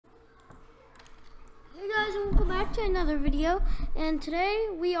back to another video, and today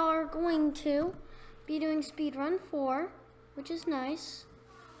we are going to be doing speedrun 4, which is nice.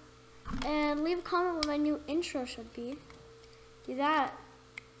 And leave a comment what my new intro should be. Do that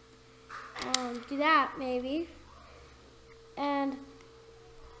maybe. And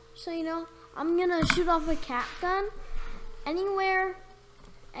so you know, I'm gonna shoot off a cat gun anywhere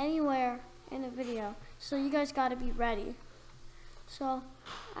in the video. So you guys gotta be ready. So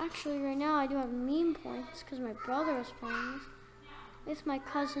actually right now I do have meme points because my brother was playing this with my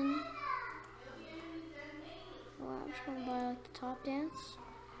cousin. Well, I'm just gonna buy like the top dance.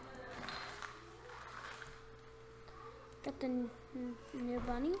 Got the new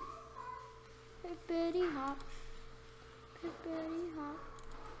bunny. Hippity hop. Hippity hop.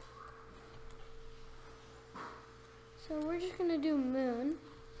 So we're just gonna do moon.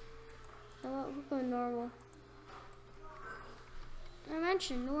 We'll go normal. I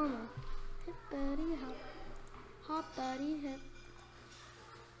mentioned normal. Hippity hop. Hop buddy hip.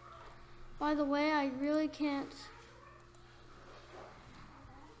 By the way, I really can't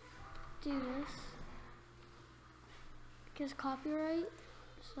do this because copyright,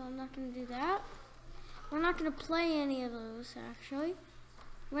 so I'm not going to do that. We're not going to play any of those, actually.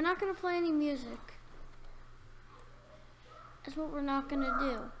 We're not going to play any music. That's what we're not going to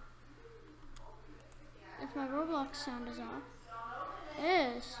do. If my Roblox sound is off.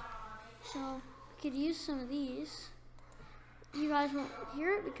 It is. So we could use some of these. You guys won't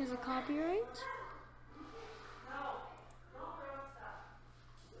hear it because of copyright.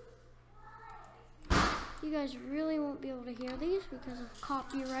 You guys really won't be able to hear these because of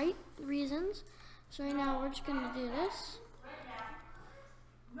copyright reasons. So right now we're just gonna do this.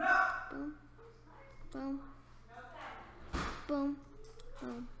 Boom, boom, boom,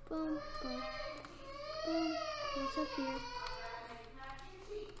 boom, boom, boom, boom. What's up here?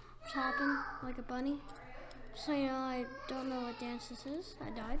 Just hopping like a bunny. So you know, I don't know what dance this is.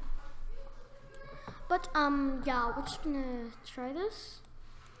 I died. But yeah, we're just gonna try this.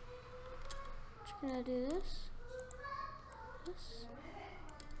 Just gonna do this. This.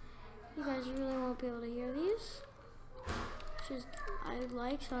 You guys really won't be able to hear these. Just I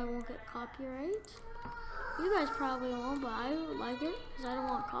like so I won't get copyright. You guys probably won't, but I like it because I don't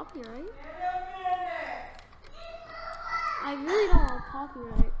want copyright. I really don't want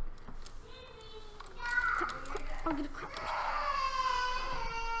copyright. I'll get a crap.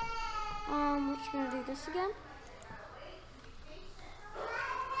 We're just gonna do this again.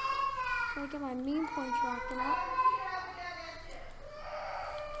 So I get my meme points rocking up.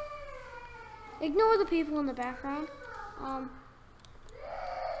 Ignore the people in the background.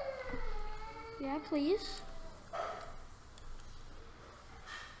 Yeah, please.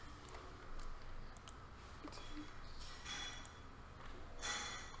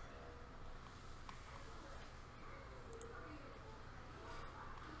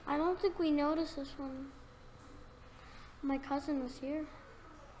 I don't think we noticed this one. My cousin was here.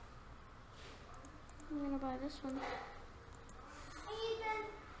 I'm gonna buy this one. Hey, Ethan.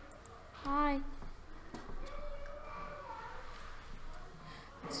 Hi.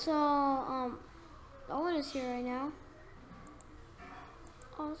 So, Owen is here right now.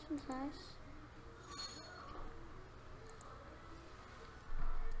 Oh, this one's nice.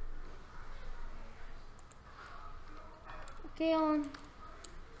 Okay, Owen.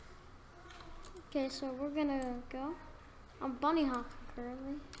 Okay, so we're gonna go. I'm bunny hopping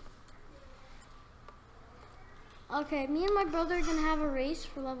currently. Okay, me and my brother are gonna have a race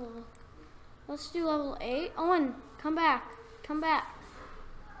for level. Let's do level 8. Owen, come back. Come back.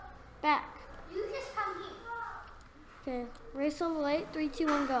 Back. You just come here. Okay, race level 8. 3, 2,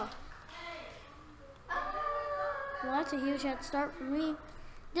 1, go. Well, that's a huge head start for me.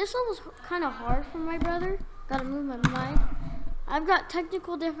 This level's kind of hard for my brother. Gotta move my mic. I've got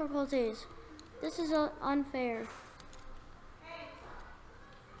technical difficulties. This is unfair.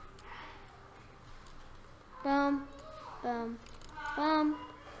 Boom, boom, boom,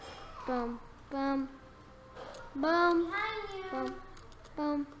 boom, boom, boom, boom,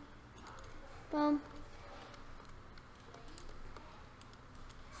 boom, boom.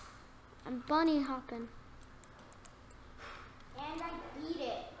 I'm bunny hopping. And I beat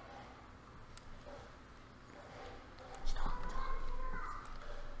it.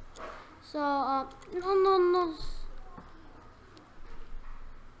 So, no. No.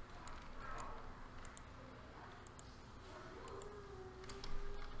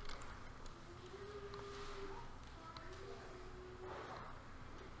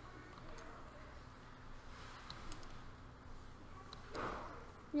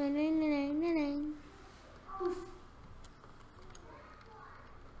 Oof.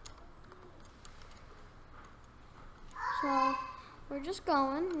 So we're just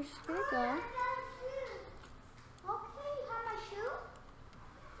going. We're just gonna go. Okay, you have my shoe?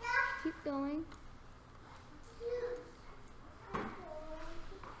 Keep going.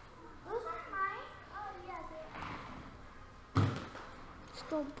 Those aren't mine. Oh, yeah, they are. Let's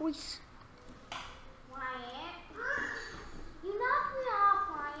go, boys. Wyatt. You knocked me off,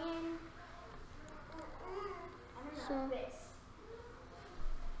 Ryan. I don't know So this.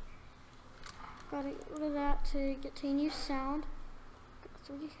 gotta get rid of that to get to a new sound.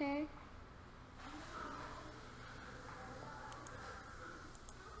 Got 3K.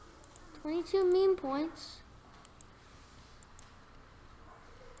 $22 meme points.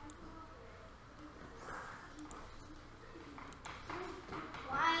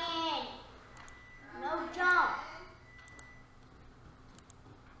 Ryan. No jump.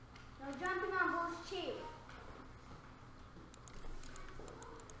 No jumping on Bull's cheek.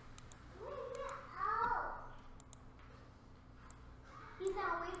 He's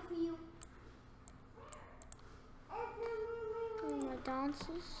not waiting for you. Doing my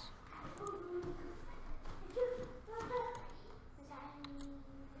dances.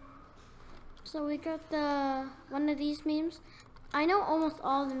 So we got one of these memes. I know almost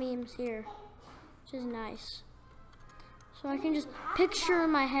all the memes here, which is nice. So I can just picture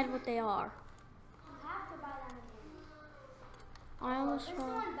in my head what they are. You have to buy that again. I almost This fell.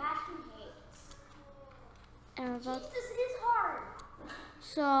 one Bastion hates. And I'm about, Jesus, it is hard.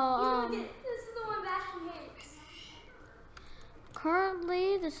 so This is the one Bastion hates.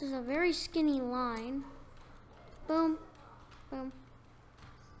 currently this is a very skinny line. Boom, boom.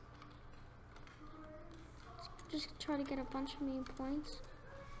 Just try to get a bunch of meme points.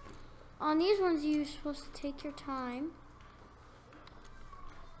 On these ones, you're supposed to take your time.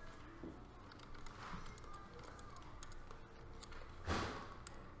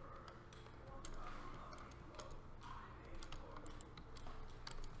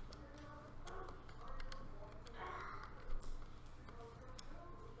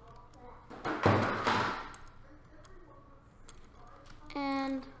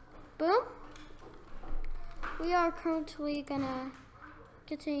 And boom. We are currently gonna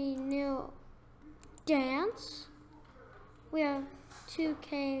get a new dance. We have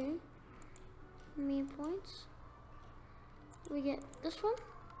 2K meme points. We get this one.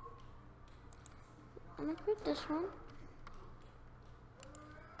 I'm gonna put this one.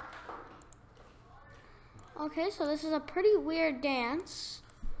 Okay, so this is a pretty weird dance.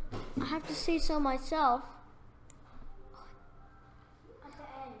 I have to say so myself. At the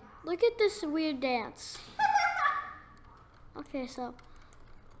end. Look at this weird dance. Okay, so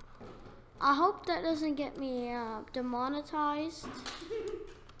I hope that doesn't get me demonetized.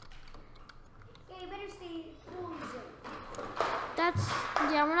 Yeah, you better stay fully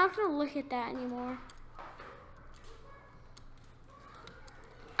zoomed. Yeah, we're not gonna look at that anymore.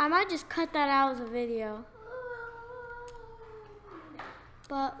 I might just cut that out of the video.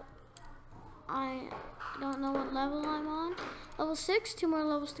 But I don't know what level I'm on. Level 6, 2 more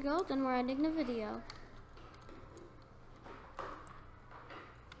levels to go, then we're ending the video.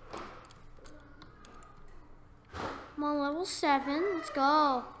 I'm on level 7, let's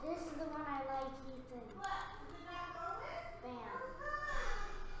go. This is the one I like, Ethan. Bam.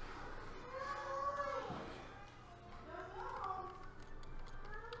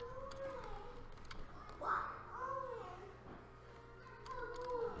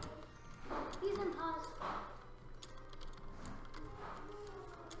 Ethan, pause.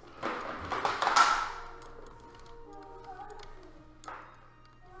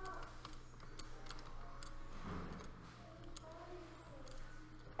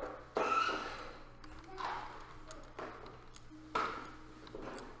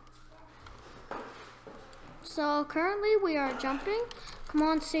 So currently we are jumping. Come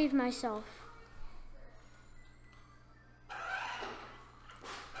on, save myself.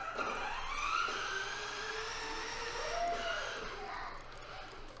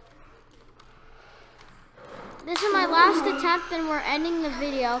 This is my last attempt and we're ending the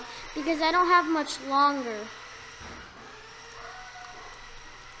video because I don't have much longer.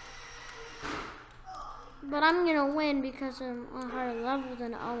 But I'm gonna win because I'm on a higher level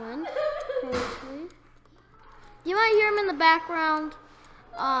than Owen. Currently. You might hear him in the background.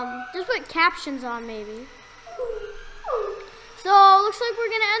 Just put captions on maybe. So looks like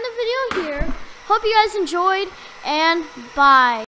we're gonna end the video here. Hope you guys enjoyed and bye.